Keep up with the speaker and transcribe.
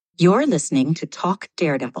You're listening to Talk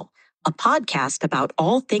Daredevil, a podcast about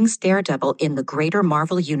all things Daredevil in the greater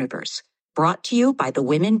Marvel Universe, brought to you by the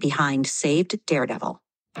women behind Saved Daredevil.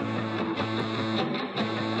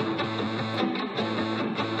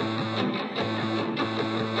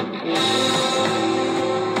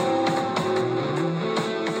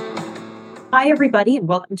 Hi, everybody, and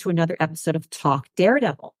welcome to another episode of Talk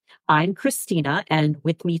Daredevil. I'm Christina, and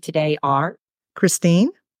with me today are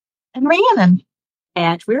Christine and Rhiannon.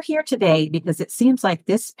 And we're here today because it seems like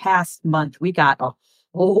this past month we got a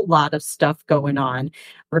whole lot of stuff going on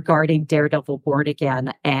regarding Daredevil Born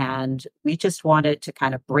Again. And we just wanted to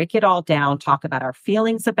kind of break it all down, talk about our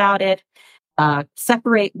feelings about it,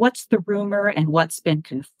 separate what's the rumor and what's been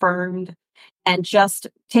confirmed, and just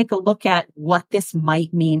take a look at what this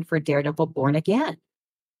might mean for Daredevil Born Again.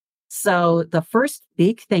 So the first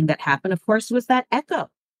big thing that happened, of course, was that Echo.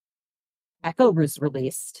 Echo was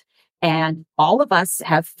released. And all of us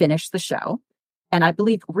have finished the show. And I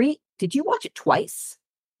believe, did you watch it twice?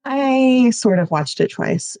 I sort of watched it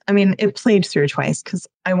twice. I mean, it played through twice because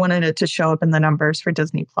I wanted it to show up in the numbers for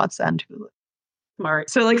Disney Plus and Hulu. Smart.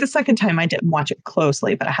 So like the second time I didn't watch it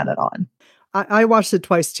closely, but I had it on. I watched it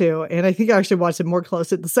twice too, and I think I actually watched it more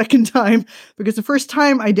closely the second time because the first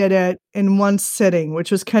time I did it in one sitting,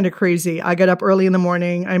 which was kind of crazy. I got up early in the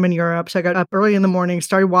morning. I'm in Europe, so I got up early in the morning,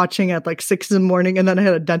 started watching at like 6 in the morning, and then I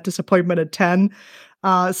had a dentist appointment at 10.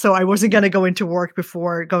 So I wasn't going to go into work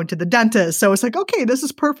before going to the dentist. So I was like, okay, this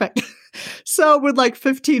is perfect. So with like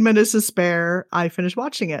 15 minutes to spare, I finished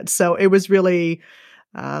watching it. So it was really...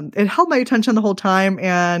 it held my attention the whole time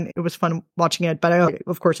and it was fun watching it, but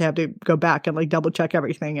of course I have to go back and like double check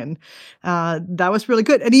everything. And, that was really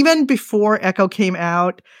good. And even before Echo came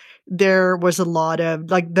out, there was a lot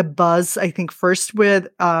of like the buzz, I think first with,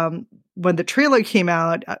 when the trailer came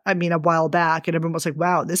out, I mean, a while back, and everyone was like,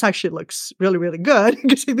 wow, this actually looks really, really good.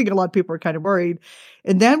 Because I think a lot of people were kind of worried.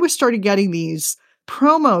 And then we started getting these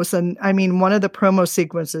promos. And I mean, one of the promo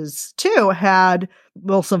sequences too had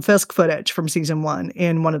Wilson Fisk footage from season 1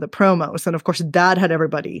 in one of the promos. And of course that had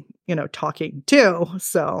everybody, talking too.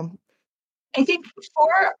 So I think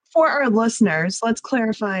for our listeners, let's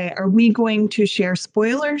clarify, are we going to share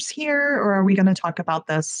spoilers here or are we going to talk about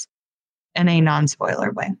this in a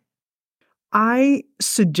non-spoiler way? I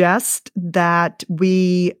suggest that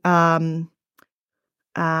we will,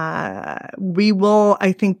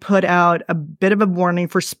 I think, put out a bit of a warning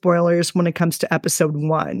for spoilers when it comes to episode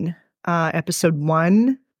 1. Episode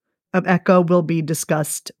 1 of Echo will be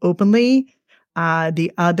discussed openly.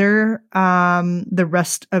 The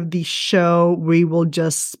rest of the show, we will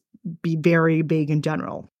just be very big in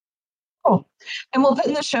general. Oh, and we'll put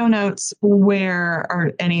in the show notes where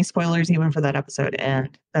are any spoilers even for that episode, and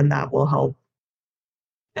then that will help.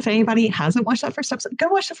 If anybody hasn't watched that first episode, go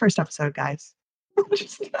watch the first episode, guys.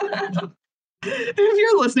 If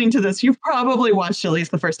you're listening to this, you've probably watched at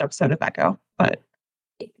least the first episode of Echo. But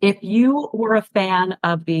if you were a fan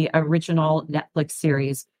of the original Netflix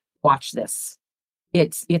series, watch this.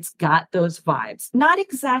 It's got those vibes. Not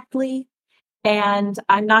exactly. And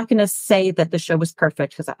I'm not going to say that the show was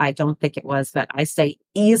perfect because I don't think it was, but I say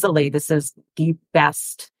easily this is the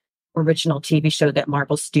best original TV show that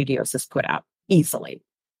Marvel Studios has put out. Easily.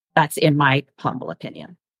 That's in my humble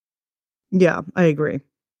opinion. Yeah, I agree.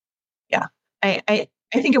 Yeah, I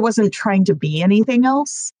think it wasn't trying to be anything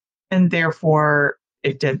else, and therefore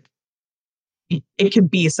it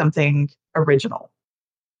could be something original.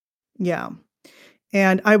 Yeah.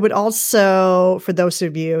 And I would also, for those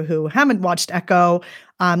of you who haven't watched Echo,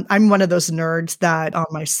 I'm one of those nerds that on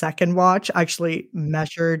my second watch actually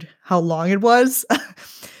measured how long it was.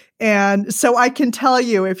 And so I can tell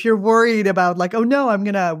you, if you're worried about like, oh no, I'm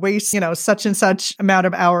going to waste, such and such amount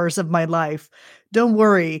of hours of my life, don't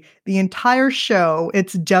worry. The entire show,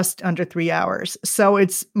 it's just under 3 hours. So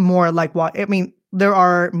it's more like there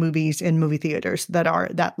are movies in movie theaters that are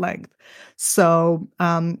that length. So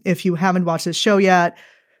if you haven't watched this show yet,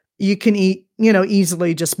 you can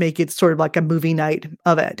easily just make it sort of like a movie night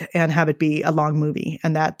of it and have it be a long movie.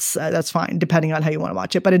 And that's fine, depending on how you want to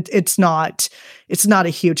watch it. But it's not a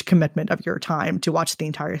huge commitment of your time to watch the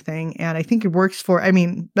entire thing. And I think it works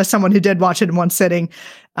as someone who did watch it in one sitting,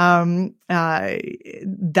 that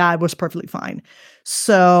was perfectly fine.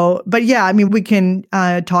 So, but yeah, we can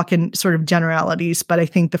talk in sort of generalities, but I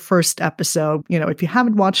think the first episode, if you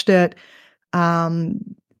haven't watched it,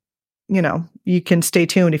 you can stay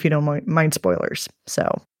tuned if you don't mind spoilers.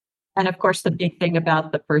 So, and of course, the big thing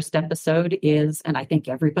about the first episode is, and I think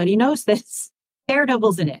everybody knows this,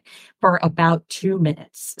 Daredevil's in it for about 2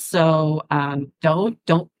 minutes. So don't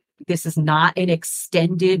This is not an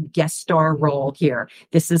extended guest star role here.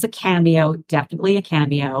 This is a cameo, definitely a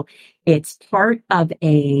cameo. It's part of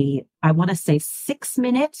I want to say 6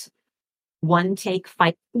 minute one take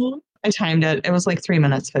fight scene. I timed it. It was like 3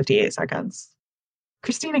 minutes, 58 seconds.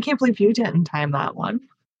 Christine, I can't believe you didn't time that one.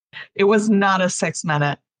 It was not a 6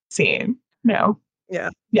 minute scene. No. Yeah.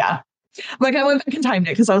 Yeah. Like I went back and timed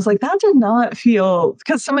it because I was like, that did not feel,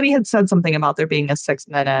 because somebody had said something about there being a 6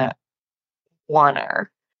 minute oneer.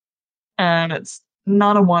 And it's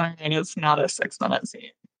not a one and it's not a 6 minute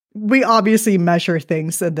scene. We obviously measure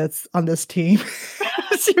things on this team.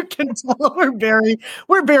 As you can tell,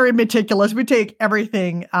 we're very meticulous. We take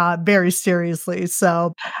everything very seriously.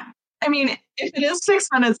 So I mean, if it is 6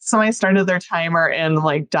 minutes, somebody started their timer in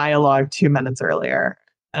like dialogue 2 minutes earlier.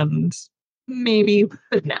 And maybe,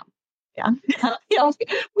 but no. Yeah.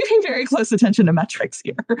 We pay very close attention to metrics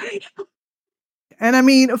here. And I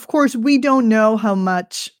mean, of course, we don't know how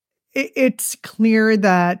much. It's clear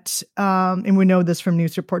that, and we know this from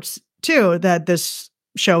news reports too, that this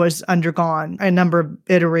show has undergone a number of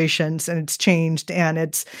iterations and it's changed. And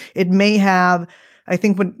it may have, I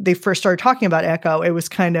think when they first started talking about Echo, it was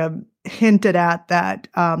kind of hinted at that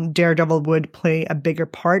Daredevil would play a bigger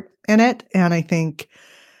part in it. And I think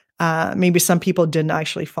maybe some people didn't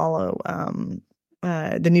actually follow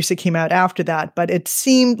the news that came out after that. But it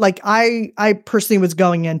seemed like I personally was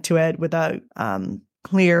going into it with a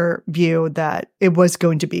clear view that it was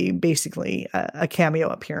going to be basically a cameo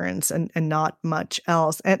appearance and not much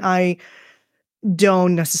else. And I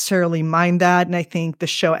don't necessarily mind that. And I think the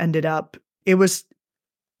show ended up, it was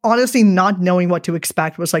honestly not knowing what to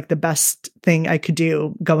expect was like the best thing I could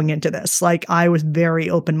do going into this. Like I was very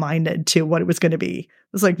open-minded to what it was going to be. It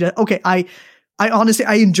was like, okay, I honestly,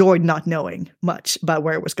 I enjoyed not knowing much about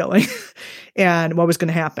where it was going and what was going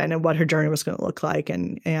to happen and what her journey was going to look like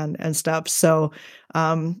and stuff. So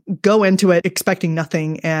go into it expecting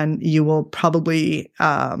nothing and you will probably,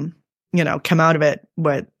 come out of it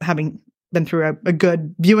with having been through a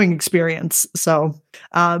good viewing experience. So,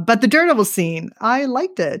 but the Daredevil scene, I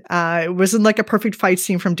liked it. It wasn't like a perfect fight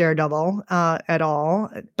scene from Daredevil at all,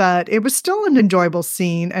 but it was still an enjoyable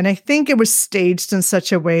scene. And I think it was staged in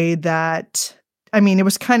such a way that, I mean, it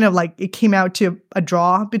was kind of like it came out to a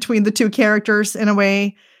draw between the two characters in a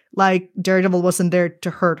way. Like Daredevil wasn't there to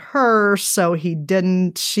hurt her, so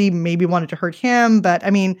she maybe wanted to hurt him. But I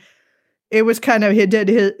mean, it was kind of, he did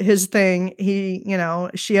his thing.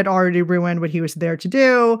 She had already ruined what he was there to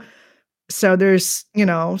do. So there's,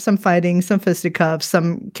 some fighting, some fisticuffs,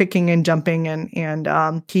 some kicking and jumping,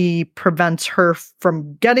 and he prevents her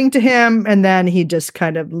from getting to him, and then he just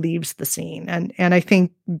kind of leaves the scene. And I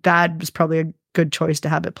think that was probably a good choice to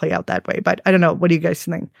have it play out that way. But I don't know. What do you guys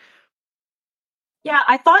think? Yeah,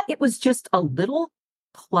 I thought it was just a little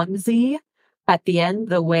clumsy at the end,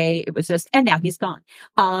 the way it was just, and now he's gone.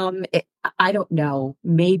 I don't know.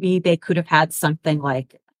 Maybe they could have had something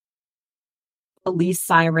like police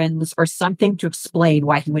sirens or something to explain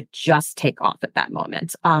why he would just take off at that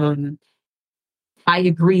moment. I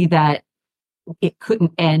agree that it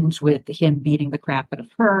couldn't end with him beating the crap out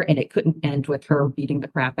of her, and it couldn't end with her beating the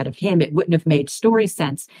crap out of him. It wouldn't have made story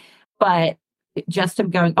sense. But just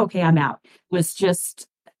him going, okay, I'm out, was just,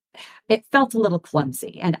 it felt a little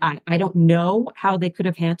clumsy. And I don't know how they could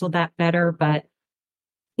have handled that better, but,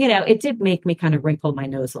 it did make me kind of wrinkle my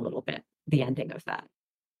nose a little bit, the ending of that.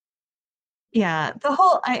 Yeah, the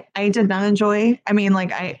whole, I did not enjoy. I mean,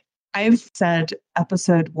 like I've said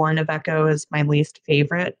episode 1 of Echo is my least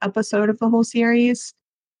favorite episode of the whole series.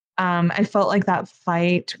 I felt like that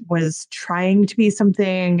fight was trying to be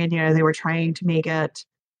something, and they were trying to make it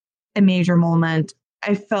a major moment.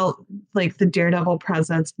 I felt like the Daredevil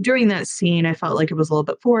presence during that scene, I felt like it was a little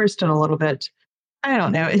bit forced and a little bit, I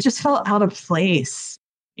don't know, it just felt out of place.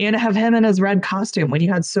 To have him in his red costume when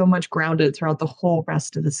you had so much grounded throughout the whole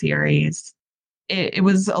rest of the series. It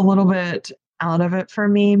was a little bit out of it for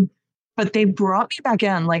me. But they brought me back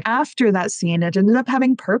in. Like after that scene, it ended up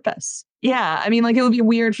having purpose. Yeah, I mean, like it would be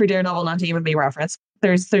weird for Daredevil not to even be referenced.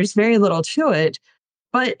 There's very little to it,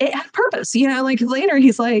 but it had purpose. Like later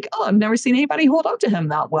he's like, oh, I've never seen anybody hold up to him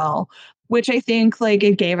that well, which I think like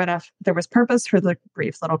it gave enough. There was purpose for the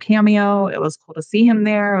brief little cameo. It was cool to see him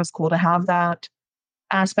there. It was cool to have that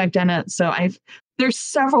aspect in it. So there's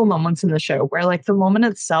several moments in the show where like the moment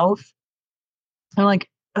itself, I'm like,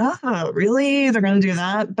 oh, really? They're going to do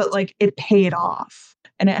that? But like it paid off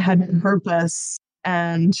and it had purpose,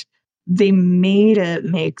 and they made it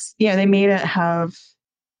they made it have,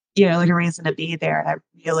 like a reason to be there. And I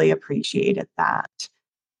really appreciated that.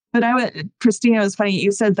 But Christina, it was funny.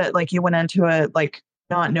 You said that like you went into it like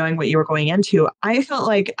not knowing what you were going into, I felt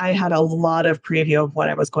like I had a lot of preview of what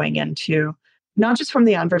I was going into, not just from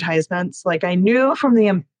the advertisements. Like I knew from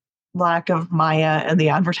the lack of Maya and the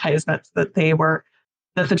advertisements that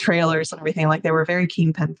the trailers and everything, like they were very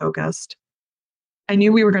Kingpin focused. I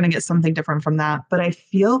knew we were going to get something different from that, but I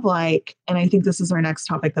feel like, and I think this is our next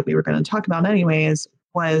topic that we were going to talk about anyways,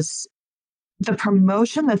 was the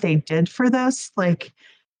promotion that they did for this. Like,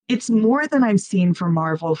 it's more than I've seen from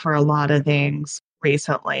Marvel for a lot of things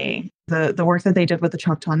recently. The work that they did with the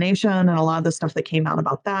Choctaw Nation and a lot of the stuff that came out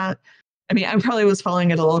about that. I mean, I probably was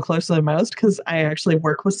following it a little closer than most because I actually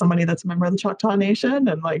work with somebody that's a member of the Choctaw Nation,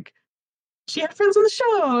 and like she had friends on the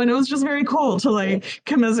show, and it was just very cool to like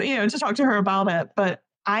come as to talk to her about it. But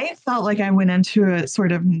I felt like I went into it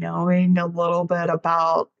sort of knowing a little bit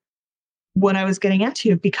about what I was getting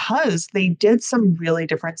into because they did some really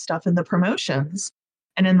different stuff in the promotions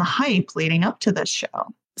and in the hype leading up to this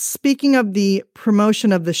show. Speaking of the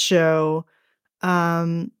promotion of the show,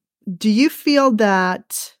 do you feel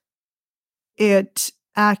that it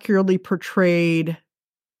accurately portrayed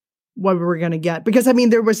what we were going to get? Because I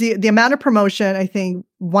mean, there was the amount of promotion, I think,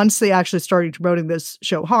 once they actually started promoting this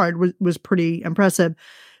show hard was pretty impressive.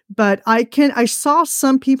 But I saw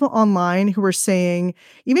some people online who were saying,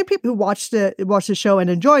 even people who watched the show and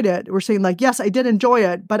enjoyed it, were saying like, yes, I did enjoy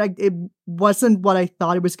it, but it wasn't what I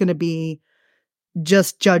thought it was going to be.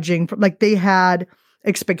 Just judging from, like, they had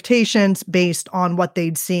expectations based on what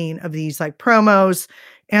they'd seen of these like promos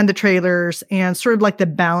and the trailers and sort of like the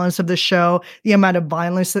balance of the show, the amount of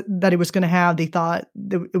violence that it was going to have. They thought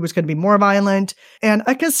it was going to be more violent. And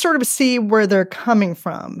I can sort of see where they're coming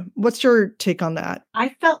from. What's your take on that? I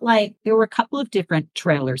felt like there were a couple of different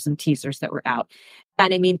trailers and teasers that were out.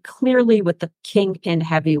 And I mean, clearly with the Kingpin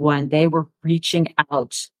heavy one, they were reaching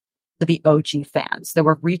out to the OG fans. They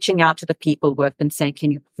were reaching out to the people who have been saying, can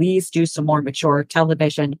you please do some more mature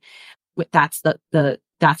television? That's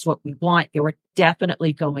that's what we want. They were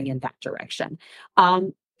definitely going in that direction.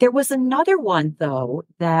 There was another one though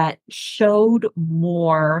that showed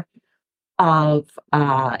more of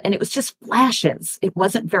and it was just flashes. It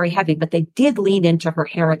wasn't very heavy, but they did lean into her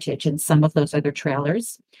heritage in some of those other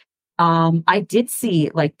trailers. I did see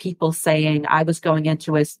like people saying I was going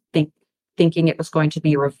into thinking it was going to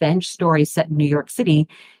be a revenge story set in New York City,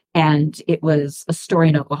 and it was a story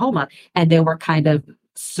in Oklahoma, and they were kind of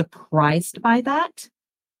surprised by that.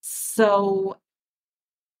 So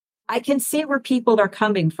I can see where people are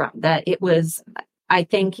coming from, that it was, I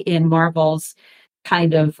think, in Marvel's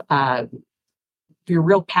kind of your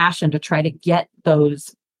real passion to try to get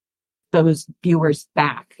those viewers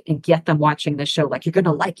back and get them watching the show. Like, you're going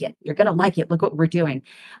to like it. You're going to like it. Look what we're doing.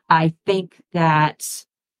 I think that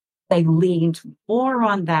they leaned more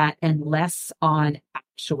on that and less on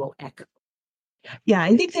actual echo. Yeah,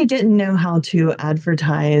 I think they didn't know how to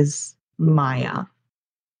advertise Maya.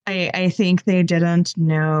 I think they didn't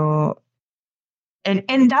know.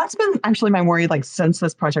 And that's been actually my worry, like, since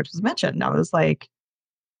this project was mentioned. I was like,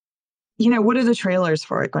 what are the trailers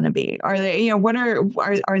for it going to be? Are they, what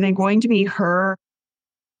are they going to be her?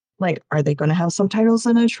 Like, are they going to have subtitles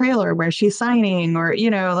in a trailer where she's signing, or,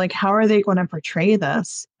 like, how are they going to portray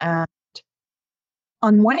this? And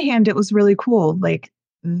on one hand, it was really cool. Like,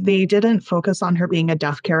 they didn't focus on her being a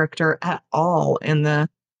deaf character at all in the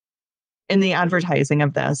advertising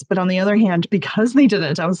of this. But on the other hand, because they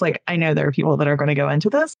didn't, I was like, I know there are people that are going to go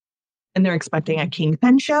into this and they're expecting a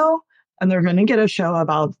Kingpin show, and they're going to get a show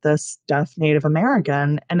about this deaf Native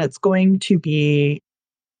American, and it's going to be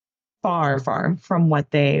far, far from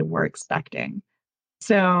what they were expecting.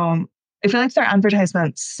 So I feel like their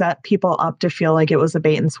advertisement set people up to feel like it was a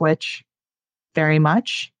bait and switch very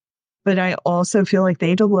much. But I also feel like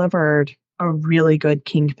they delivered a really good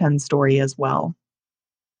Kingpin story as well.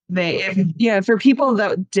 For people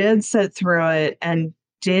that did sit through it and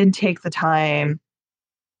did take the time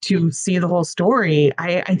to see the whole story,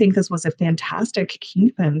 I think this was a fantastic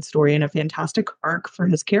Kingpin story and a fantastic arc for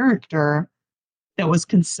his character that was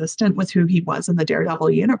consistent with who he was in the Daredevil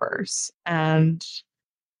universe. And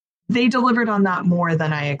they delivered on that more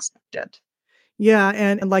than I expected. Yeah,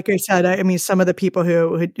 and like I said, I mean, some of the people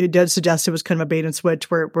who did suggest it was kind of a bait and switch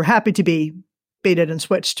were happy to be baited and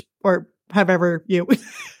switched, or however you.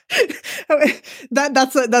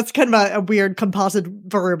 That's kind of a weird composite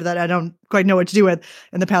verb that I don't quite know what to do with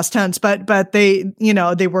in the past tense. But they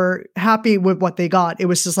they were happy with what they got. It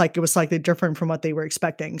was just like, it was slightly different from what they were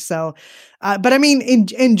expecting. So, but I mean,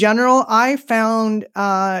 in general, I found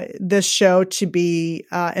this show to be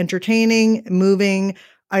entertaining, moving.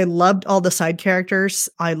 I loved all the side characters.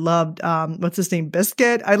 I loved what's his name,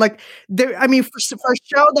 Biscuit. For a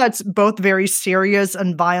show that's both very serious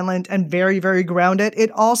and violent and very, very grounded, it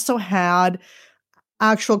also had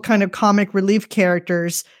actual kind of comic relief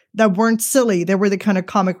characters that weren't silly. They were the kind of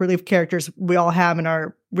comic relief characters we all have in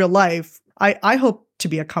our real life. I hope to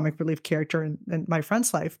be a comic relief character in my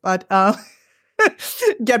friend's life, but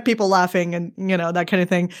get people laughing and, that kind of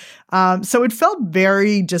thing. So it felt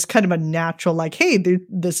very just kind of a natural, like, hey,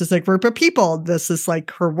 this is a group of people. This is like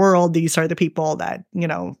her world. These are the people that,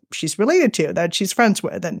 she's related to, that she's friends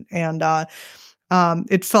with. And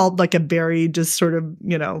it felt like a very just sort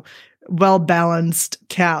of, well-balanced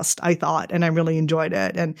cast, I thought, and I really enjoyed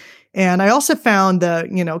it. And I also found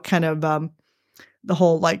the, kind of the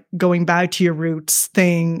whole like going back to your roots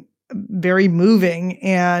thing very moving.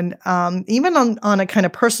 And even on a kind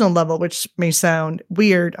of personal level, which may sound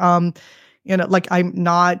weird, like I'm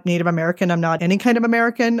not Native American. I'm not any kind of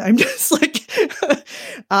American. I'm just like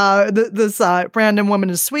this random woman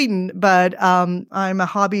in Sweden, but I'm a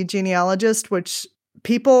hobby genealogist, which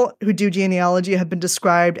people who do genealogy have been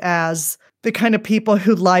described as the kind of people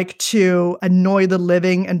who like to annoy the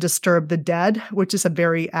living and disturb the dead, which is a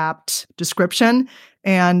very apt description.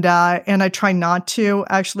 And I try not to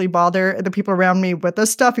actually bother the people around me with this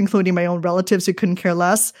stuff, including my own relatives who couldn't care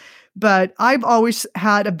less. But I've always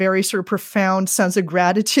had a very sort of profound sense of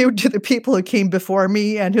gratitude to the people who came before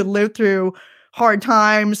me and who lived through hard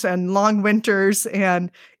times and long winters and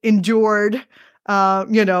endured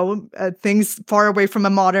things far away from a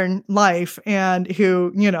modern life, and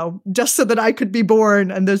who, just so that I could be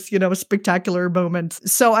born in this, spectacular moment.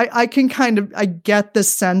 So I can I get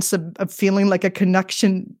this sense of feeling like a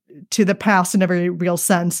connection to the past in a very real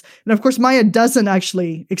sense. And of course, Maya doesn't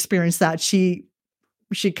actually experience that. She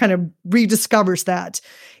kind of rediscovers that.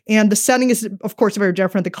 And the setting is, of course, very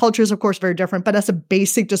different. The culture is, of course, very different. But as a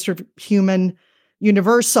basic, just sort of human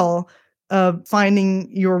universal of finding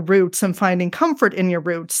your roots and finding comfort in your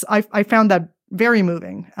roots, I found that very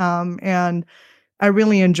moving. And I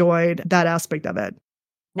really enjoyed that aspect of it.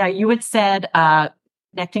 Now, you had said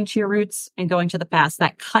connecting to your roots and going to the past.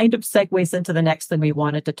 That kind of segues into the next thing we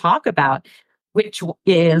wanted to talk about, which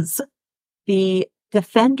is the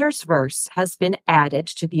Defenders verse has been added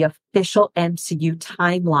to the official MCU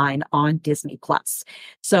timeline on Disney Plus.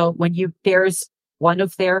 So there's one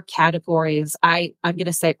of their categories, I'm going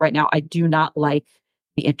to say it right now, I do not like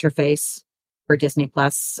the interface for Disney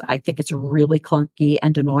Plus. I think it's really clunky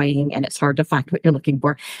and annoying, and it's hard to find what you're looking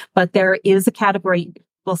for. But there is a category,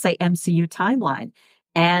 we'll say MCU timeline,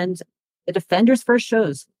 and the Defenders verse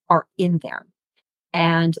shows are in there.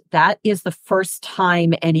 And that is the first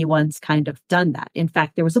time anyone's kind of done that. In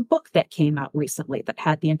fact, there was a book that came out recently that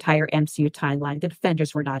had the entire MCU timeline. The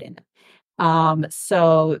Defenders were not in it.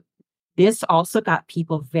 So this also got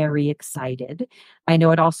people very excited. I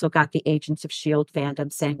know it also got the Agents of S.H.I.E.L.D.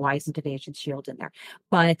 fandom saying, why isn't it Agents of S.H.I.E.L.D. in there?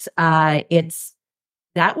 But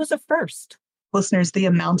that was a first. Listeners, the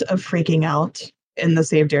amount of freaking out in the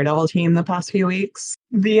Save Daredevil team the past few weeks,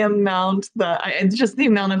 it's just the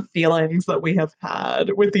amount of feelings that we have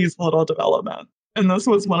had with these little developments. And this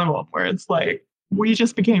was one of them where it's like, we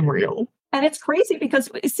just became real. And it's crazy because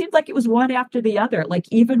it seemed like it was one after the other. Like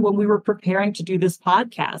even when we were preparing to do this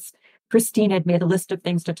podcast, Christine had made a list of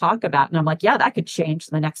things to talk about. And I'm like, yeah, that could change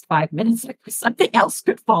in the next 5 minutes. Like something else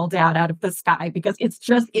could fall down out of the sky because it's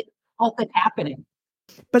all been happening.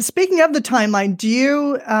 But speaking of the timeline, do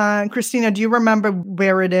you, Christina, do you remember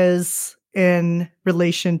where it is in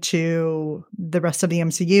relation to the rest of the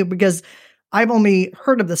MCU? Because I've only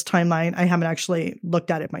heard of this timeline. I haven't actually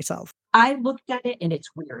looked at it myself. I looked at it and it's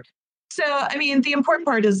weird. So, the important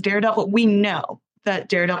part is Daredevil. We know that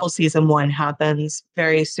Daredevil season 1 happens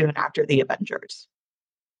very soon after the Avengers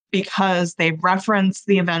because they reference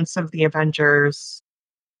the events of the Avengers.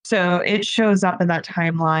 So it shows up in that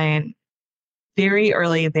timeline very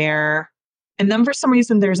early there. And then for some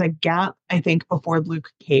reason, there's a gap, I think, before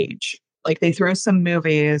Luke Cage. Like they throw some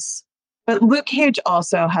movies, but Luke Cage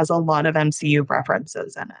also has a lot of MCU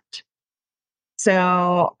references in it.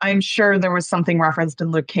 So I'm sure there was something referenced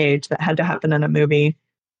in Luke Cage that had to happen in a movie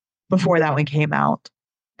before that one came out.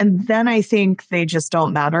 And then I think they just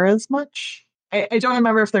don't matter as much. I don't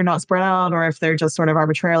remember if they're not spread out or if they're just sort of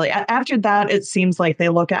arbitrarily. After that, it seems like they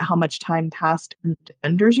look at how much time passed in the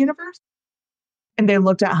Defenders universe. And they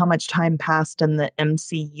looked at how much time passed in the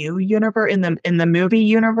MCU universe, in the movie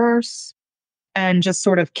universe, and just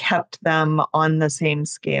sort of kept them on the same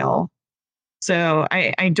scale. So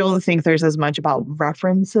I don't think there's as much about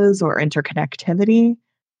references or interconnectivity.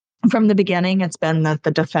 From the beginning, it's been that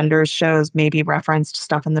the Defenders shows maybe referenced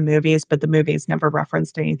stuff in the movies, but the movies never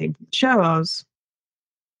referenced anything from the shows.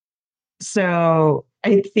 So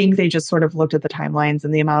I think they just sort of looked at the timelines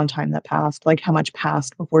and the amount of time that passed, like how much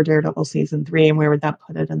passed before Daredevil season 3, and where would that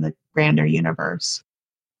put it in the grander universe?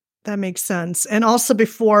 That makes sense. And also,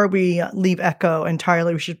 before we leave Echo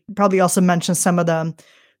entirely, we should probably also mention some of the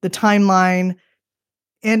timeline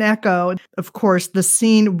in Echo. Of course, the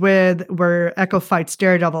scene where Echo fights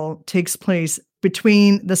Daredevil takes place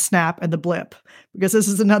between the snap and the blip, because this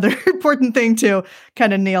is another important thing to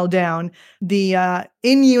kind of nail down. The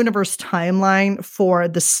in-universe timeline for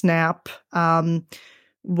the snap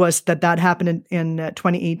was that happened in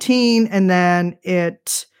 2018, and then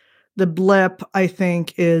the blip, I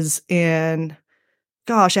think, is in,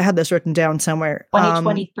 gosh, I had this written down somewhere.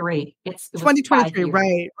 2023. It was 2023, 5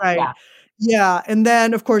 years. right. Yeah. Yeah, and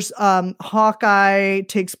then, of course, Hawkeye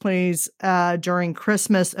takes place during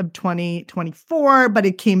Christmas of 2024, but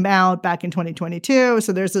it came out back in 2022.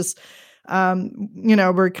 So there's this,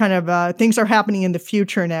 we're kind of, things are happening in the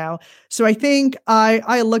future now. So I think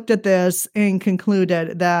I looked at this and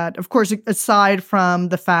concluded that, of course, aside from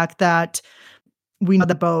the fact that we know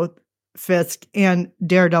that both Fisk and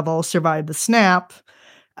Daredevil survived the snap,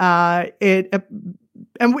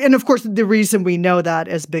 and of course, the reason we know that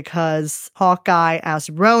is because Hawkeye, as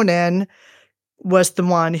Ronin, was the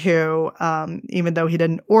one who, even though he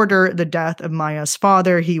didn't order the death of Maya's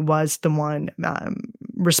father, he was the one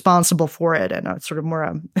responsible for it in a sort of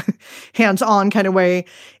more hands-on kind of way.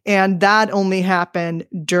 And that only happened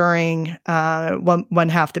during when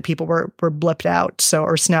half the people were blipped out,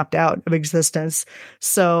 or snapped out of existence.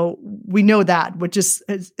 So we know that, which is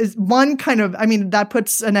one kind of, I mean, that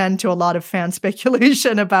puts an end to a lot of fan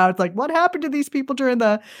speculation about like what happened to these people during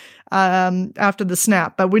the after the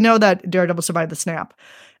snap. But we know that Daredevil survived the snap,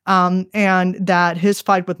 and that his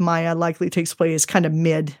fight with Maya likely takes place kind of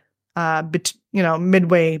midway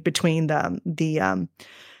between the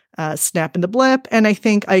snap and the blip. And I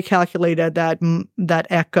think I calculated that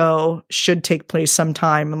Echo should take place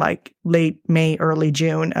sometime like late May, early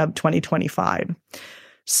June of 2025.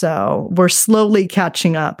 So we're slowly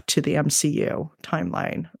catching up to the MCU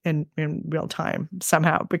timeline in real time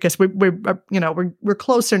somehow, because we're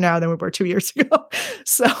closer now than we were 2 years ago.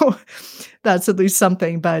 So that's at least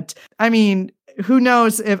something. But I mean, who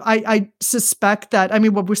knows if I suspect that, I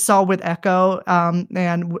mean, what we saw with Echo,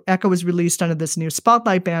 and Echo was released under this new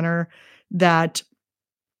Spotlight banner that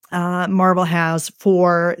Marvel has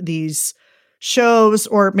for these shows,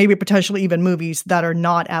 or maybe potentially even movies that are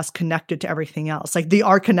not as connected to everything else. Like they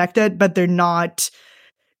are connected, but they're not,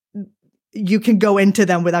 you can go into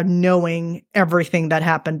them without knowing everything that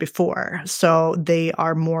happened before. So they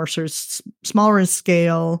are more sort of smaller in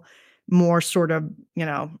scale, more sort of,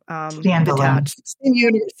 detached.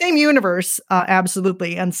 Same universe,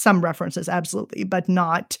 absolutely. And some references, absolutely, but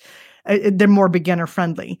not, they're more beginner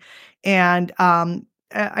friendly. And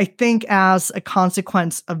I think as a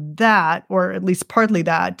consequence of that, or at least partly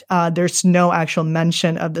that, there's no actual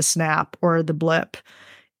mention of the snap or the blip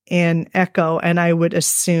in Echo. And I would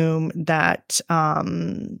assume that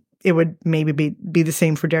it would maybe be the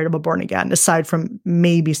same for Daredevil Born Again, aside from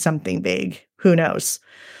maybe something vague. Who knows?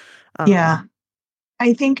 Yeah.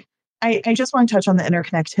 I think I just want to touch on the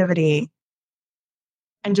interconnectivity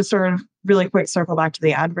and just sort of really quick circle back to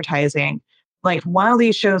the advertising. Like, while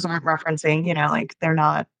these shows aren't referencing, like they're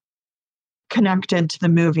not connected to the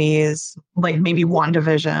movies, like maybe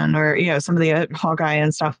WandaVision or, some of the Hawkeye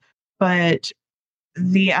and stuff. But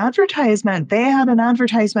the advertisement, they had an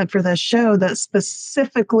advertisement for this show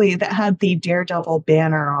that had the Daredevil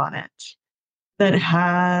banner on it, that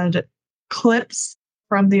had clips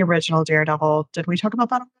from the original Daredevil. Did we talk about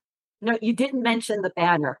that? No, you didn't mention the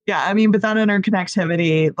banner. Yeah, I mean, but that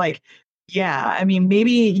interconnectivity,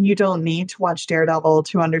 maybe you don't need to watch Daredevil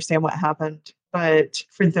to understand what happened, but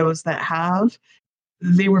for those that have,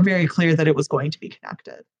 they were very clear that it was going to be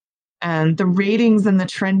connected. And the ratings and the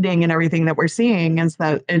trending and everything that we're seeing is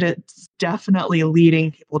that it's definitely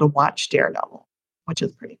leading people to watch Daredevil, which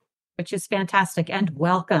is pretty cool. Which is fantastic, and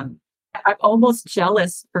welcome. I'm almost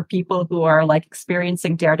jealous for people who are like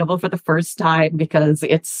experiencing Daredevil for the first time, because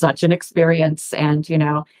it's such an experience. And,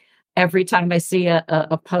 every time I see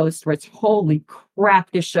a post where it's, holy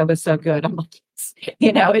crap, this show is so good, I'm like,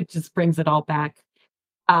 it just brings it all back.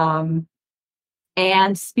 And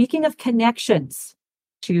speaking of connections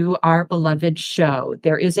to our beloved show,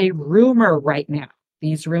 there is a rumor right now.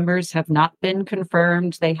 These rumors have not been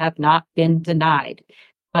confirmed. They have not been denied.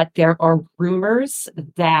 But there are rumors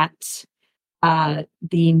that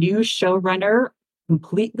the new showrunner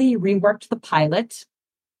completely reworked the pilot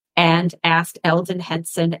and asked Eldon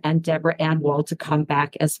Henson and Deborah Ann Woll to come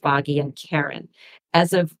back as Foggy and Karen.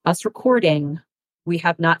 As of us recording, We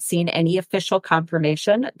have not seen any official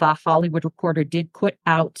confirmation. The Hollywood Reporter did put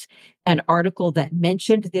out an article that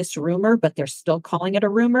mentioned this rumor, but they're still calling it a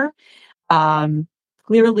rumor. Um,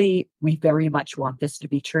 Clearly, we very much want this to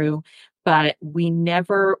be true, but we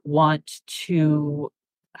never want to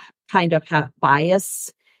kind of have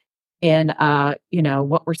bias in,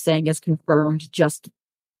 what we're saying is confirmed just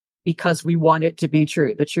because we want it to be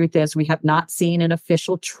true. The truth is, we have not seen an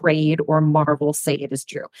official trade or Marvel say it is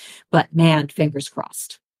true. But man, fingers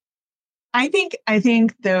crossed. I think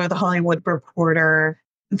though the Hollywood Reporter,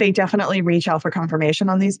 they definitely reach out for confirmation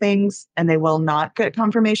on these things, and they will not get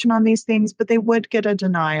confirmation on these things, but they would get a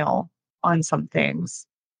denial on some things.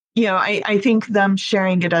 I think them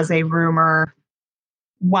sharing it as a rumor,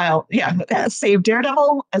 while save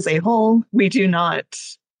Daredevil as a whole, we do not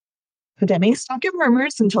put any stock in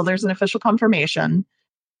rumors until there's an official confirmation.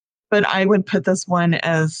 But I would put this one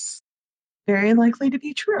as very likely to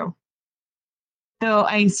be true. Though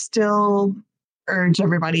I still urge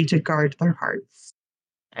everybody to guard their hearts.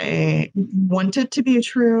 I want it to be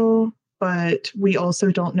true, but we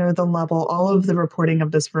also don't know the level. All of the reporting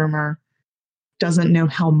of this rumor doesn't know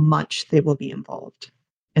how much they will be involved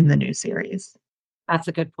in the new series. That's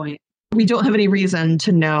a good point. We don't have any reason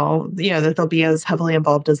to know, that they'll be as heavily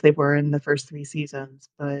involved as they were in the first 3 seasons,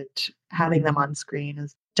 but having them on screen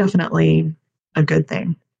is definitely a good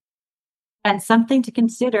thing. And something to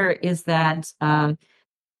consider is that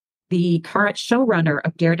the current showrunner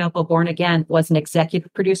of Daredevil Born Again was an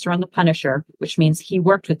executive producer on The Punisher, which means he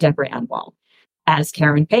worked with Deborah Ann Woll as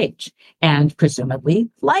Karen Page and presumably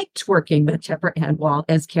liked working with Deborah Ann Woll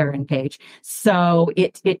as Karen Page. So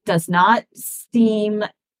it does not seem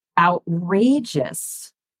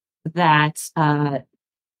outrageous that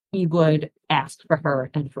he would ask for her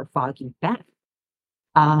and for Foggy back.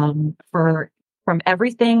 From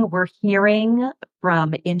everything we're hearing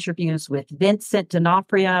from interviews with Vincent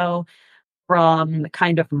D'Onofrio, from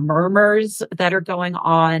kind of murmurs that are going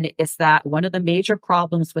on, is that one of the major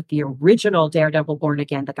problems with the original Daredevil Born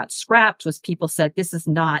Again that got scrapped was people said this is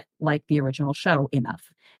not like the original show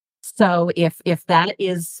enough. So if that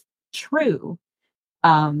is true,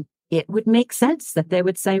 it would make sense that they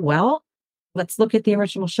would say, well, let's look at the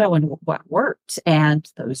original show and what worked. And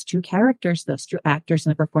those 2 characters, those 2 actors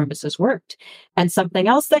and the performances worked. And something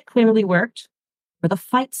else that clearly worked were the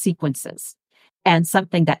fight sequences. And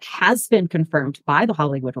something that has been confirmed by the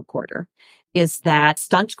Hollywood Reporter is that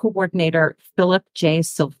stunt coordinator Philip J.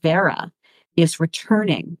 Silvera is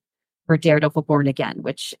returning for Daredevil Born Again,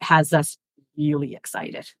 which has us really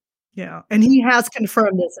excited. Yeah. And he has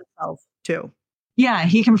confirmed this himself too. Yeah,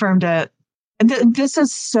 he confirmed it. This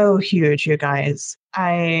is so huge, you guys.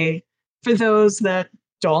 For those that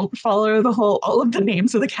don't follow all of the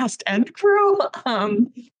names of the cast and crew,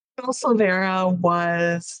 Phil Silvera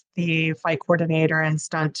was the fight coordinator and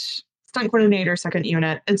stunt coordinator, second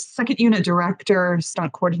unit director,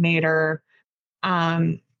 stunt coordinator,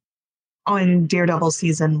 on Daredevil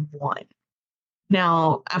season 1.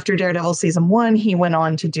 Now, after Daredevil season 1, he went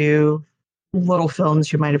on to do little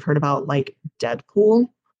films you might have heard about, like Deadpool.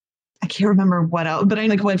 I can't remember what else, but I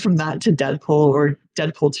went from that to Deadpool or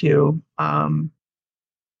Deadpool 2.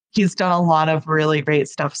 He's done a lot of really great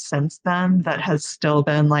stuff since then that has still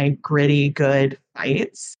been gritty, good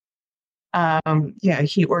fights.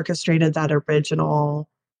 He orchestrated that original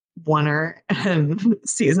oneer in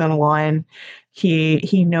season 1.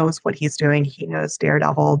 He knows what he's doing. He knows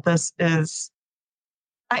Daredevil. This is,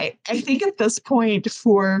 I think at this point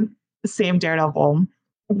for Sam Daredevil,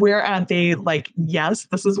 we're at the yes,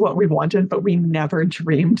 this is what we wanted, but we never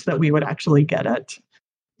dreamed that we would actually get it.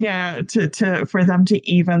 Yeah, for them to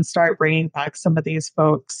even start bringing back some of these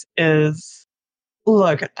folks is,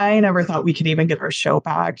 look, I never thought we could even get our show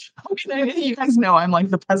back. You guys know I'm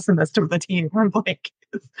the pessimist of the team. I'm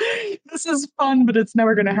this is fun, but it's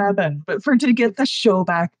never going to happen. But to get the show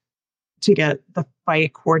back, to get the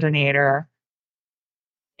fight coordinator,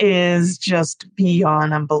 is just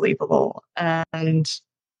beyond unbelievable. And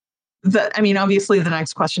obviously the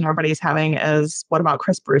next question everybody's having is, what about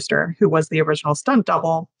Chris Brewster, who was the original stunt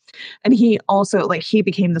double? And he also, he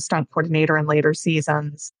became the stunt coordinator in later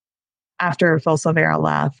seasons after Phil Silvera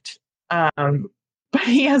left. But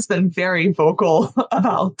he has been very vocal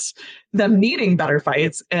about them needing better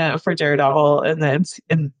fights for Daredevil in the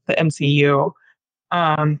MCU.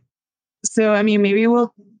 So maybe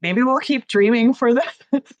we'll keep dreaming for the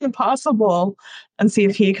impossible and see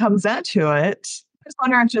if he comes into it. I just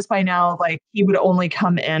wonder if just by now, he would only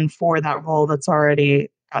come in for that role that's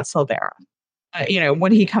already got Silvera.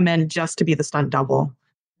 Would he come in just to be the stunt double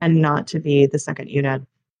and not to be the second unit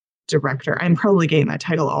director? I'm probably getting that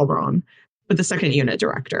title all wrong, with the second unit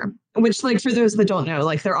director, which, like, for those that don't know,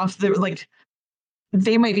 like, they're off the, like,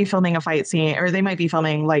 they might be filming a fight scene, or they might be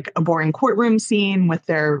filming like a boring courtroom scene with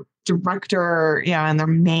their director, and their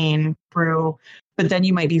main crew. But then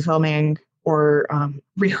you might be filming or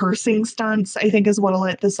rehearsing stunts, I think is what'll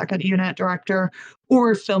hit the second unit director,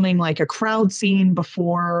 or filming like a crowd scene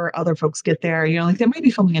before other folks get there. Like, they might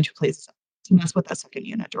be filming in two places. And that's what that second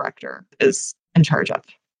unit director is in charge of.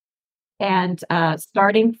 And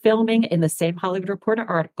starting filming in the same Hollywood Reporter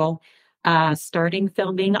article, starting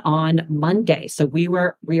filming on Monday. So we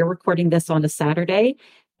are recording this on a Saturday,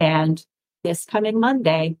 and this coming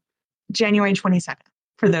Monday, January 22nd,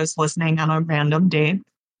 for those listening on a random day,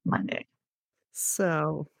 Monday.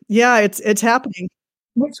 So yeah, it's happening.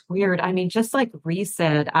 It's weird. I mean, just like Ree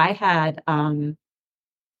said, I had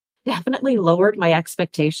definitely lowered my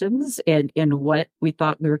expectations in what we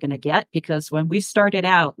thought we were going to get, because when we started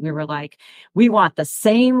out, we were like, we want the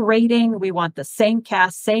same rating, we want the same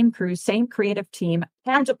cast, same crew, same creative team,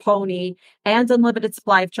 and a pony, and unlimited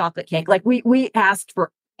supply of chocolate cake. Like, we asked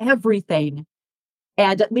for everything.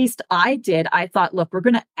 And at least I did. I thought, look, we're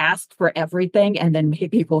going to ask for everything, and then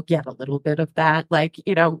maybe we'll get a little bit of that. Like,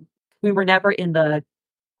 we were never in the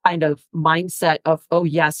kind of mindset of, oh,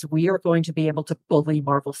 yes, we are going to be able to bully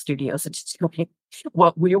Marvel Studios into doing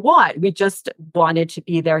what we want. We just wanted to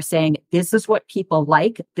be there saying, this is what people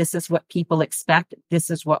like. This is what people expect. This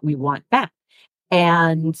is what we want back.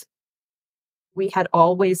 And we had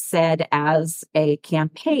always said as a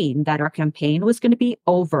campaign that our campaign was going to be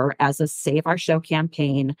over as a Save Our Show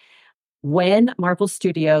campaign when Marvel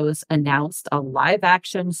Studios announced a live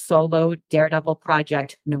action solo Daredevil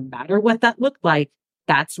project. No matter what that looked like,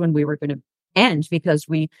 that's when we were going to end, because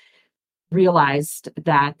we realized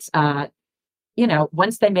that,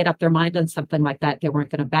 once they made up their mind on something like that, they weren't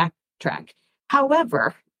going to backtrack.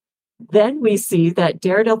 However, then we see that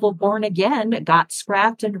Daredevil Born Again got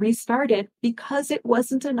scrapped and restarted because it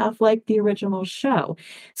wasn't enough like the original show.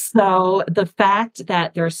 So the fact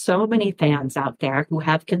that there's so many fans out there who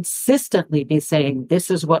have consistently been saying, this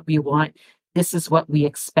is what we want, this is what we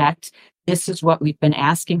expect, this is what we've been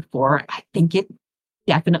asking for, I think it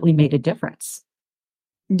definitely made a difference.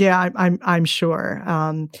 Yeah, I'm sure.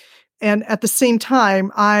 And at the same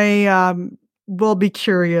time, I will be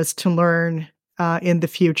curious to learn in the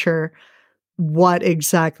future what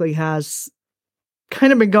exactly has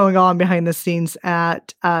kind of been going on behind the scenes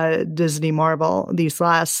at Disney Marvel these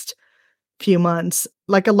last few months.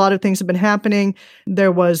 Like, a lot of things have been happening.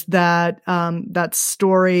 There was that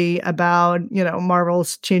story about,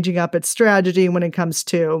 Marvel's changing up its strategy when it comes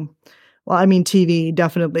to, well, I mean, TV,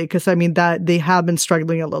 definitely, because I mean that they have been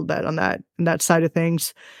struggling a little bit on that side of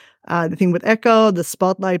things. The thing with Echo, the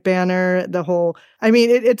Spotlight banner, the whole, I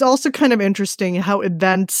mean, it's also kind of interesting how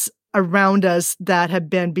events around us that have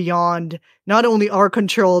been beyond not only our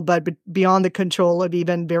control, but beyond the control of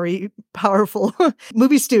even very powerful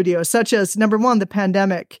movie studios, such as, number one, the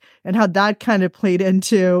pandemic, and how that kind of played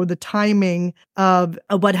into the timing of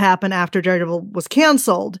what happened after Daredevil was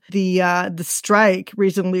canceled. The strike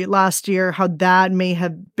recently last year, how that may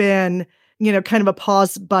have been, kind of a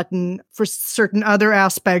pause button for certain other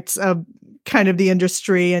aspects of kind of the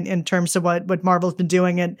industry and in terms of what Marvel's been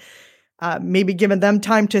doing, and maybe given them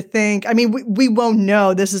time to think. I mean, we won't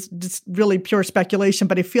know. This is just really pure speculation,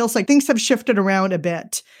 but it feels like things have shifted around a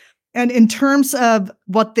bit. And in terms of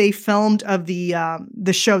what they filmed of the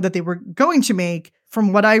show that they were going to make,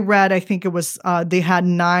 from what I read, I think it was they had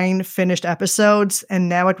 9 finished episodes, and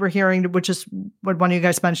now what we're hearing, which is what one of you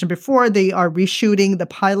guys mentioned before, they are reshooting the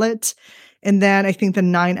pilot, and then I think the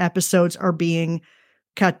 9 episodes are being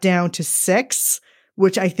cut down to 6,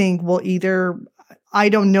 which I think will either, I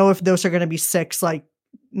don't know if those are going to be 6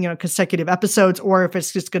 consecutive episodes, or if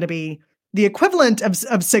it's just going to be the equivalent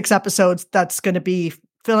of 6 episodes that's going to be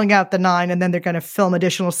filling out the 9, and then they're going to film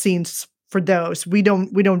additional scenes for those. We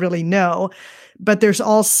don't really know. But there's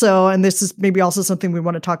also, and this is maybe also something we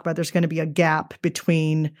want to talk about, there's going to be a gap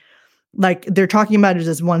between, like, they're talking about it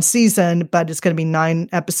as one season, but it's going to be 9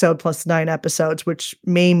 episode plus 9 episodes, which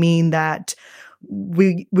may mean that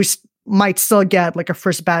we might still get like a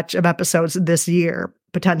first batch of episodes this year,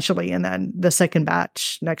 potentially, and then the second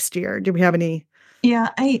batch next year. Do we have any? Yeah,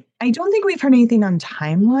 I don't think we've heard anything on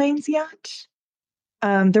timelines yet.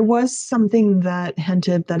 There was something that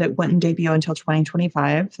hinted that it wouldn't debut until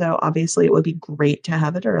 2025, though obviously it would be great to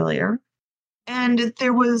have it earlier. And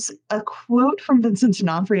there was a quote from Vincent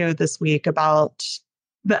D'Onofrio this week about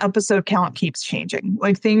the episode count keeps changing.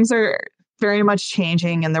 Like, things are very much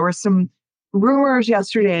changing, and there were some rumors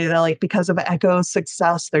yesterday that, like, because of Echo's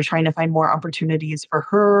success, they're trying to find more opportunities for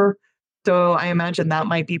her. So I imagine that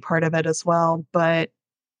might be part of it as well. But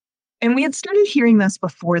and we had started hearing this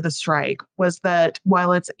before the strike, was that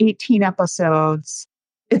while it's 18 episodes,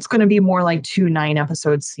 it's going to be more like 2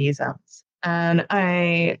 9-episode seasons. And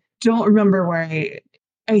I don't remember where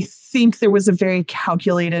I think there was a very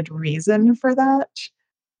calculated reason for that.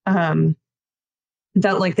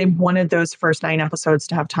 That like they wanted those first 9 episodes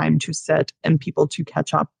to have time to sit and people to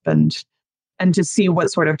catch up and to see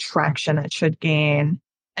what sort of traction it should gain,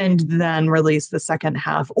 and then release the second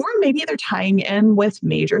half. Or maybe they're tying in with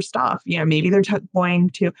major stuff. Maybe they're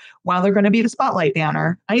going to, while they're going to be the spotlight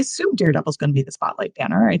banner. I assume Daredevil's going to be the spotlight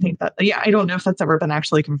banner. I think that, I don't know if that's ever been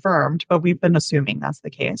actually confirmed, but we've been assuming that's the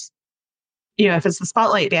case. If it's the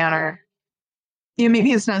spotlight banner,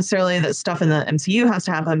 maybe it's not necessarily that stuff in the MCU has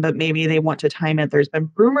to happen, but maybe they want to time it. There's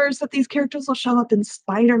been rumors that these characters will show up in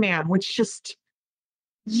Spider-Man, which just,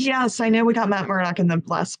 yes, I know we got Matt Murdock in the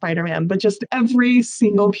last Spider-Man, but just every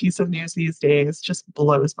single piece of news these days just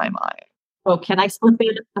blows my mind. Oh, can I slip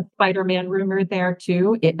in a Spider-Man rumor there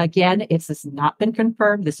too? This has not been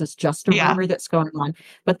confirmed. This is just a rumor that's going on.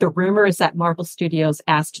 But the rumor is that Marvel Studios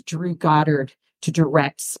asked Drew Goddard to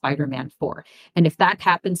direct Spider-Man 4. And if that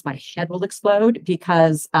happens, my head will explode,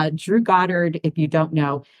 because Drew Goddard, if you don't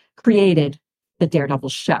know, created the Daredevil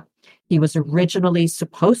show. He was originally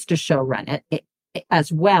supposed to showrun it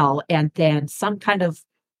as well, and then some kind of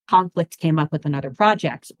conflict came up with another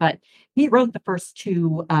project, but he wrote the first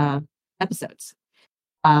 2 episodes.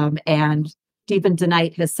 And Stephen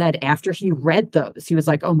DeKnight has said after he read those, he was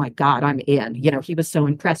like, oh my God, I'm in. He was so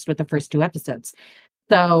impressed with the first 2 episodes.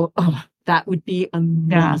 So that would be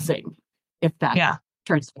amazing if that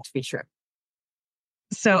turns out to be true.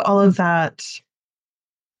 So all of that.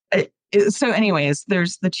 So anyways,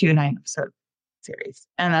 there's the 2 9-episode series.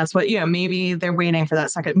 And that's what, maybe they're waiting for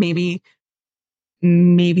that second. Maybe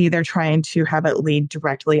they're trying to have it lead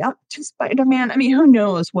directly up to Spider-Man. I mean, who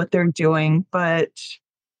knows what they're doing, but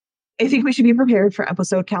I think we should be prepared for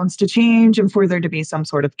episode counts to change and for there to be some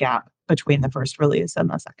sort of gap between the first release and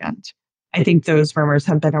the second. I think those rumors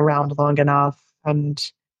have been around long enough. And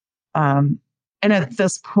at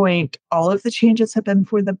this point, all of the changes have been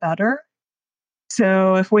for the better.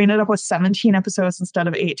 So if we ended up with 17 episodes instead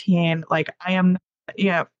of 18,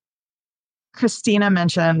 Christina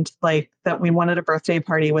mentioned that we wanted a birthday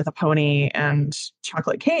party with a pony and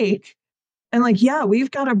chocolate cake. And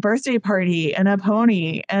we've got a birthday party and a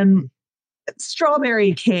pony and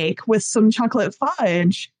strawberry cake with some chocolate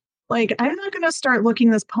fudge. I'm not going to start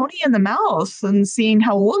looking this pony in the mouth and seeing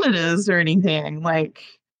how old it is or anything.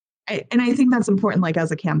 And I think that's important,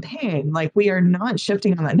 as a campaign, we are not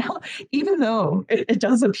shifting on that now, even though it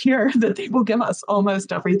does appear that they will give us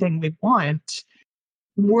almost everything we want.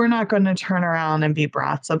 We're not going to turn around and be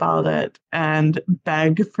brats about it and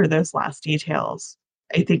beg for those last details.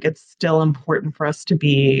 I think it's still important for us to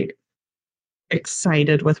be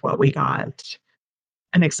excited with what we got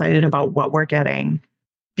and excited about what we're getting,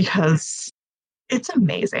 because it's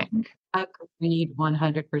amazing. Agreed,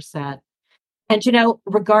 100%. And,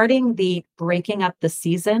 regarding the breaking up the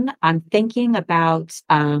season, I'm thinking about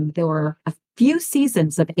there were a few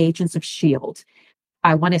seasons of Agents of S.H.I.E.L.D.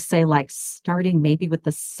 I want to say starting maybe with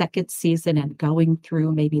the 2nd season and going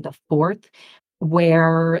through maybe the 4th,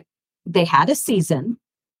 where they had a season,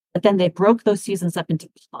 but then they broke those seasons up into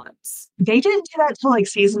plots. They didn't do that till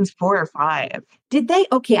seasons 4 or 5. Did they?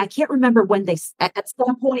 Okay, I can't remember when at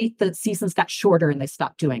some point the seasons got shorter and they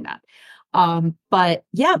stopped doing that. But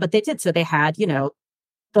they did. So they had,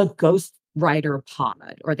 the Ghost Rider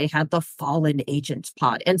pod, or they had the Fallen Agent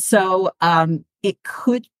pod. And so it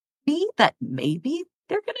could be that maybe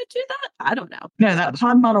they're going to do that. I don't know. No, that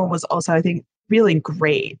pod model was also, I think, really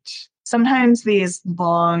great. Sometimes these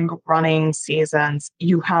long running seasons,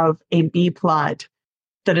 you have a B plot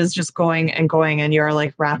that is just going and going, and you're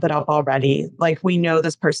wrap it up already. We know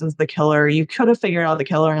this person's the killer. You could have figured out the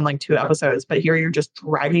killer in 2 episodes, but here you're just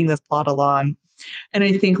dragging this plot along. And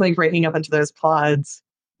I think breaking up into those plots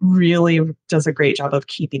really does a great job of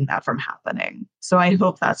keeping that from happening. So I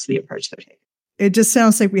hope that's the approach they're taking. It just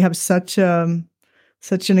sounds like we have such an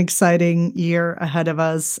exciting year ahead of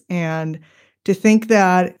us. And to think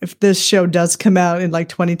that if this show does come out in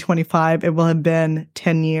 2025, it will have been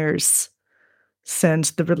 10 years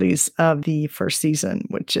since the release of the first season,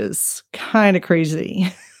 which is kind of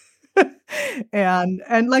crazy.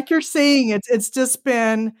 and like you're saying, it's just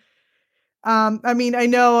been, I mean, I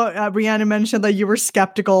know Brianna mentioned that you were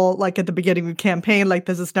skeptical, at the beginning of the campaign,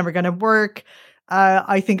 this is never going to work.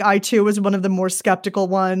 I think I too was one of the more skeptical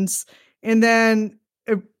ones. And then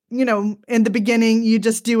in the beginning, you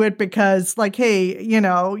just do it because like, hey,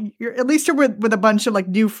 at least you're with a bunch of like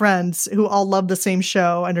new friends who all love the same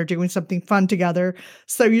show and are doing something fun together.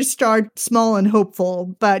 So you start small and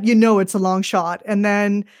hopeful, but it's a long shot. And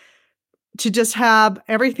then to just have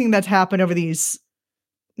everything that's happened over these,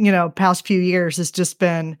 past few years has just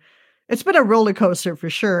been, it's been a roller coaster for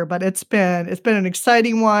sure, but it's been an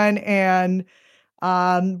exciting one. And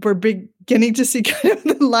we're beginning to see kind of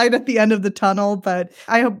the light at the end of the tunnel, but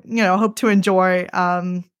I hope to enjoy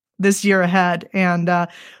this year ahead, and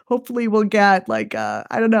hopefully we'll get like I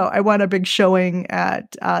don't know. I want a big showing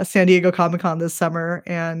at San Diego Comic-Con this summer,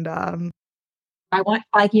 and I want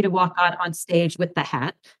Feige to walk on stage with the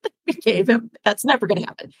hat we gave him. That's never going to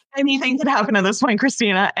happen. Anything could happen at this point,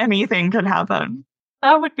 Christina. Anything could happen.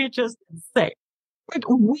 That would be just insane. Like,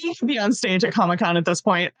 we could be on stage at Comic-Con at this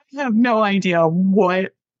point. I have no idea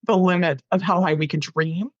what the limit of how high we could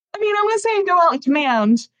dream. I mean, I'm going to say go out and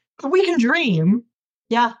command, but we can dream.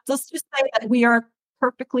 Yeah, let's just say that we are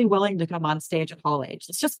perfectly willing to come on stage at Hall Age.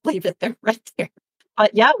 Let's just leave it there, right there.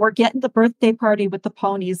 But yeah, we're getting the birthday party with the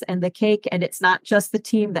ponies and the cake. And it's not just the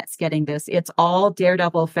team that's getting this. It's all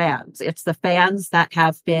Daredevil fans. It's the fans that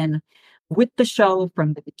have been with the show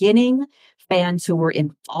from the beginning, fans who were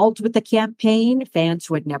involved with the campaign, fans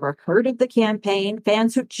who had never heard of the campaign,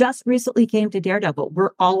 fans who just recently came to Daredevil.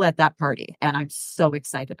 We're all at that party, and I'm so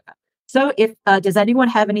excited about it. So if does anyone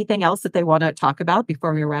have anything else that they want to talk about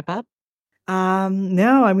before we wrap up?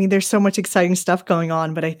 No, I mean, there's so much exciting stuff going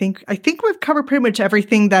on, but I think we've covered pretty much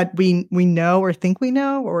everything that we know or think we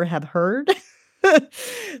know or have heard.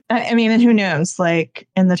 I mean, and who knows, like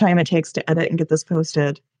in the time it takes to edit and get this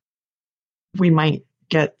posted, we might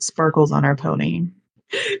get sparkles on our pony.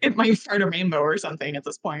 It might start a rainbow or something at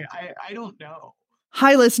this point. I don't know.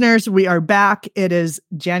 Hi, listeners. We are back. It is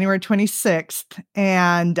January 26th.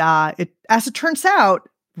 And as it turns out,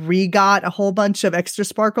 Ree got a whole bunch of extra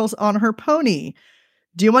sparkles on her pony.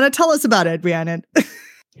 Do you want to tell us about it, Rhiannon?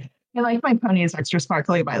 I like my pony is extra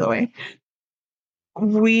sparkly, by the way.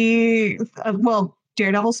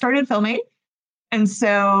 Daredevil started filming. And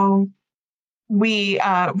so we're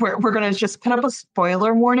going to just put up a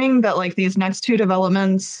spoiler warning that like these next two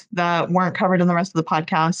developments that weren't covered in the rest of the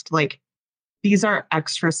podcast, like these are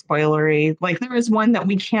extra spoilery. Like there is one that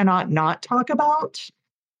we cannot not talk about.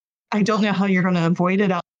 I don't know how you're going to avoid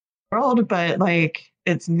it out in the world, but like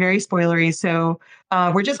it's very spoilery. So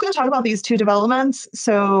we're just going to talk about these two developments.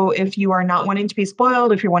 So if you are not wanting to be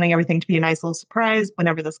spoiled, if you're wanting everything to be a nice little surprise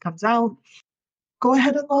whenever this comes out, go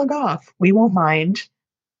ahead and log off. We won't mind.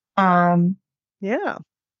 Yeah.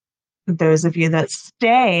 Those of you that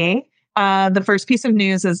stay, the first piece of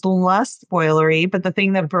news is less spoilery, but the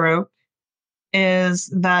thing that broke is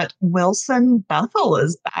that Wilson Bethel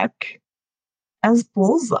is back as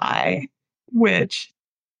Bullseye, which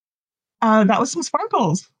that was some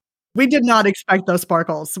sparkles. We did not expect those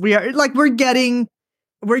sparkles. We're getting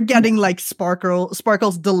like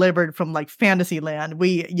sparkles delivered from like Fantasyland.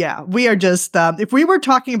 We are just if we were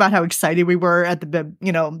talking about how excited we were at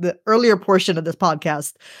the earlier portion of this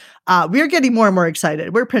podcast, we are getting more and more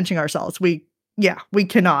excited. We're pinching ourselves. We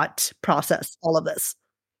cannot process all of this.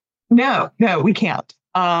 No, we can't.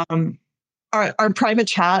 Our private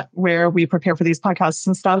chat where we prepare for these podcasts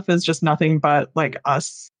and stuff is just nothing but like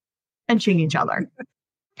us punching each other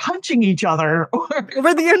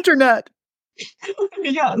over the internet.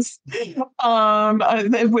 Yes.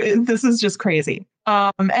 This is just crazy.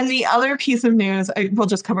 And the other piece of news, we'll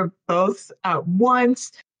just cover both at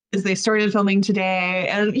once, is they started filming today.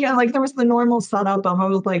 And yeah, like there was the normal setup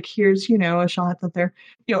of like, here's, a shot that they're,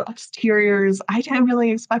 exteriors. I didn't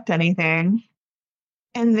really expect anything.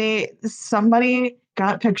 And somebody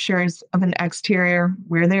got pictures of an exterior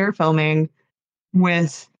where they were filming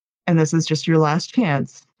with, and this is just your last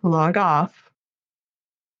chance to log off,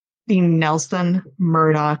 the Nelson,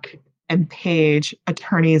 Murdoch, and Page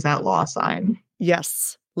attorneys at law sign.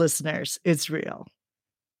 Yes, listeners, it's real.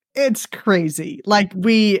 It's crazy. Like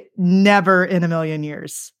we never in a million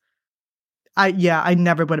years. I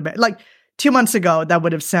never would have been like 2 months ago. That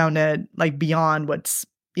would have sounded like beyond what's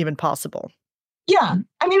even possible. Yeah.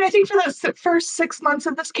 I mean, I think for the first 6 months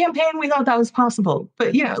of this campaign, we thought that was possible.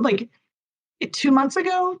 But, like 2 months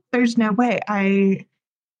ago, there's no way.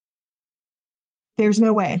 There's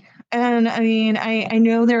no way. And I mean, I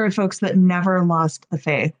know there are folks that never lost the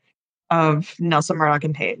faith of Nelson, Murdoch,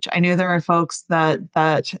 and Page. I know there are folks that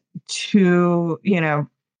are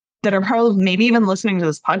probably maybe even listening to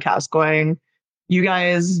this podcast going, you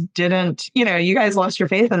guys didn't, you guys lost your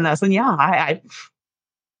faith in this. And yeah,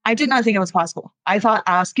 I did not think it was possible. I thought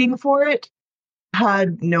asking for it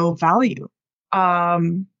had no value.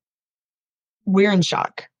 We're in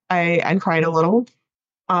shock. I cried a little.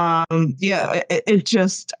 Yeah, it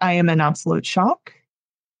just, I am in absolute shock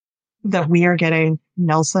that we are getting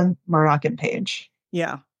Nelson, Murdoch, and Paige.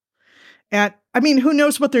 Yeah. And I mean, who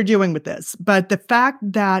knows what they're doing with this? But the fact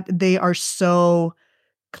that they are so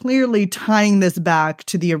clearly tying this back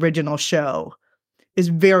to the original show is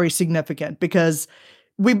very significant because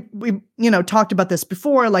we talked about this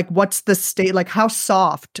before. Like, what's the state? Like, how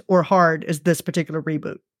soft or hard is this particular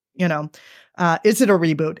reboot? Is it a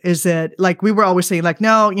reboot? Is it like we were always saying, like,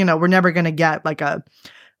 no, we're never going to get like a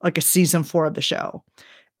season 4 of the show.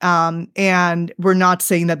 And we're not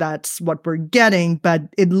saying that that's what we're getting, but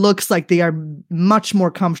it looks like they are much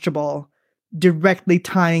more comfortable directly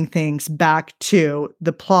tying things back to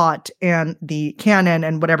the plot and the canon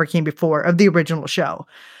and whatever came before of the original show,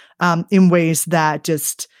 in ways that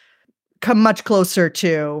just come much closer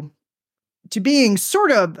to being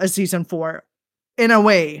sort of a season 4 in a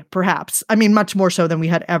way, perhaps. I mean, much more so than we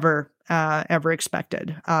had ever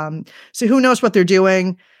expected. So who knows what they're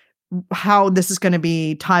doing, how this is going to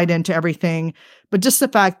be tied into everything, but just the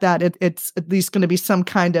fact that it's at least going to be some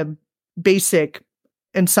kind of basic,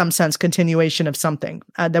 in some sense, continuation of something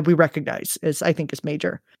that we recognize I think is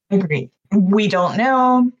major. Agreed. We don't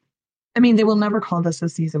know. I mean, they will never call this a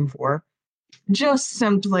season 4. Just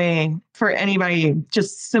simply for anybody,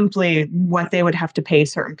 just simply what they would have to pay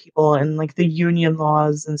certain people and like the union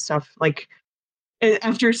laws and stuff. Like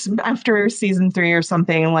after season 3 or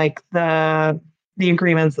something, like the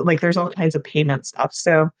agreements, like there's all kinds of payment stuff.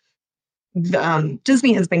 So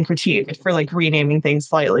Disney has been critiqued for like renaming things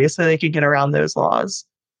slightly so they could get around those laws.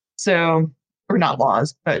 So, or not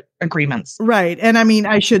laws, but agreements. Right. And I mean,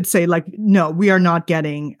 I should say, like, no, we are not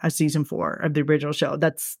getting a season 4 of the original show.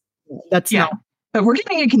 That's not. But we're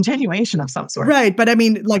getting a continuation of some sort. Right. But I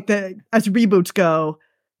mean, like as reboots go,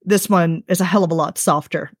 this one is a hell of a lot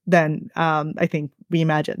softer than I think we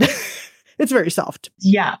imagined. It's very soft.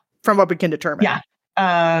 Yeah. From what we can determine. Yeah.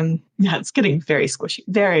 It's getting very squishy.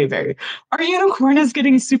 Very, very. Our unicorn is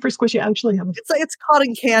getting super squishy. Actually, it's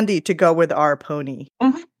cotton candy to go with our pony.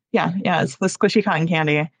 Mm-hmm. Yeah, it's the squishy cotton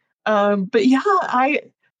candy. But yeah,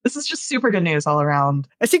 this is just super good news all around.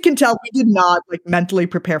 As you can tell, we did not like mentally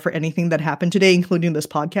prepare for anything that happened today, including this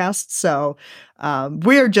podcast. So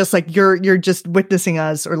we're just like you're just witnessing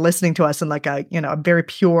us or listening to us in like a a very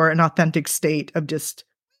pure and authentic state of just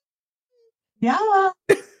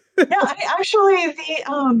Actually,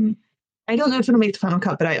 I don't know if it'll make the final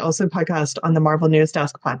cut, but I also podcast on the Marvel News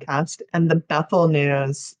Desk podcast and the Bethel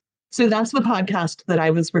News. So that's the podcast that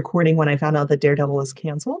I was recording when I found out that Daredevil was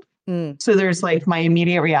canceled. So there's like my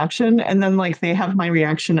immediate reaction, and then like they have my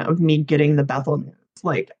reaction of me getting the Bethel News.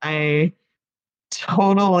 Like I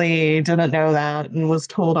totally didn't know that and was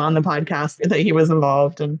told on the podcast that he was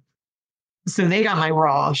involved, and so they got my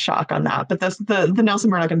raw shock on that. But that's the Nelson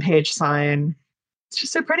Murdoch and Paige sign. It's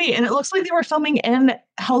just so pretty. And it looks like they were filming in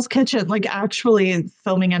Hell's Kitchen, like actually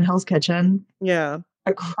filming in Hell's Kitchen. Yeah.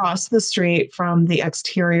 Across the street from the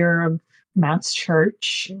exterior of Matt's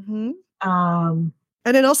church. Mm-hmm.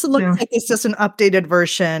 And it also looks like it's just an updated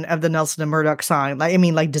version of the Nelson and Murdoch sign. Like, I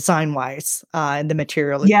mean, like design wise, and the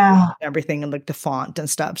material and everything and like the font and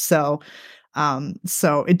stuff. So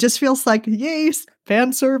it just feels like, yay,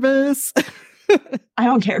 fan service. I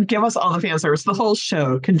don't care. Give us all the fan service. The whole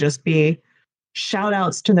show can just be shout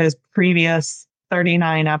outs to those previous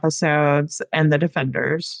 39 episodes and the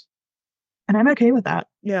Defenders. And I'm okay with that.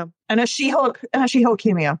 Yeah. And a She-Hulk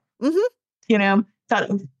cameo. Mm-hmm. That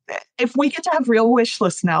if we get to have real wish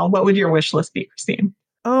lists now, what would your wish list be, Christine?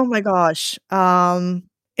 Oh my gosh.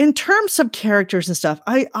 In terms of characters and stuff,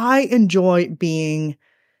 I enjoy being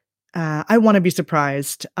I want to be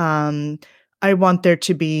surprised. I want there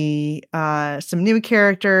to be some new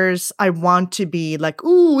characters. I want to be like,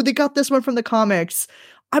 ooh, they got this one from the comics.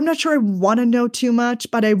 I'm not sure I want to know too much,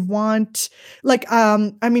 but I want like,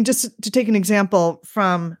 I mean, just to take an example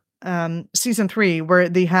from season 3, where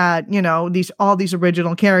they had, all these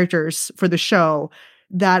original characters for the show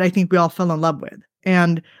that I think we all fell in love with.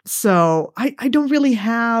 And so I don't really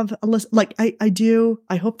have a list. Like I do.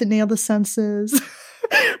 I hope they nail the senses,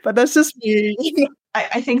 but that's just me.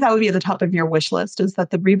 I think that would be at the top of your wish list, is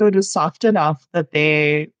that the reboot is soft enough that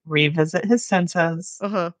they revisit his senses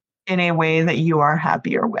in a way that you are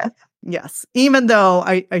happier with. Yes. Even though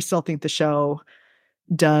I still think the show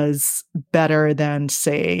does better than,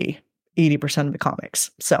 say, 80% of the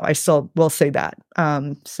comics. So I still will say that.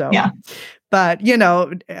 But,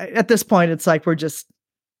 at this point, it's like we're just,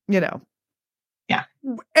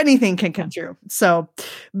 anything can come true. So,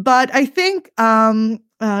 but I think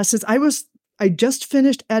since I I just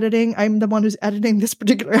finished editing. I'm the one who's editing this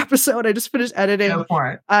particular episode. I just finished editing Go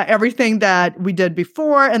for it. everything that we did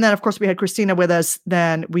before. And then, of course, we had Christina with us.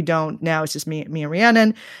 Then we don't. Now it's just me and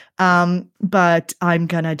Rhiannon. But I'm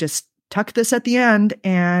going to just tuck this at the end,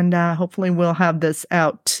 and hopefully we'll have this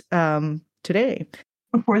out today.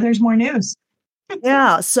 Before there's more news.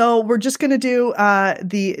 Yeah, so we're just going to do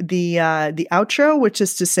the outro, which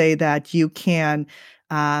is to say that you can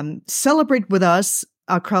celebrate with us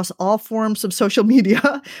across all forms of social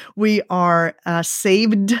media. We are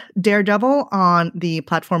Saved Daredevil on the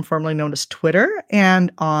platform formerly known as Twitter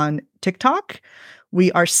and on TikTok.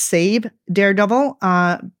 We are Save Daredevil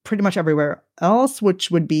pretty much everywhere else,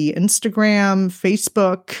 which would be Instagram,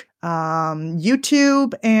 Facebook,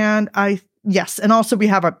 YouTube, and yes. And also we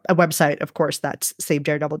have a website, of course, that's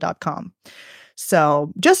savedaredevil.com.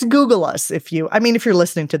 So just Google us if you're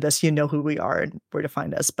listening to this, you know who we are and where to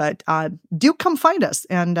find us. But do come find us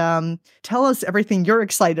and tell us everything you're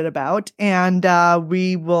excited about. And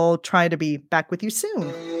we will try to be back with you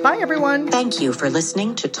soon. Bye, everyone. Thank you for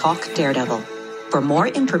listening to Talk Daredevil. For more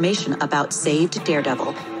information about Saved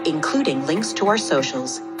Daredevil, including links to our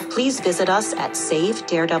socials, please visit us at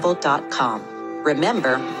savedaredevil.com.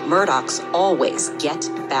 Remember, Murdochs always get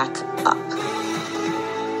back up.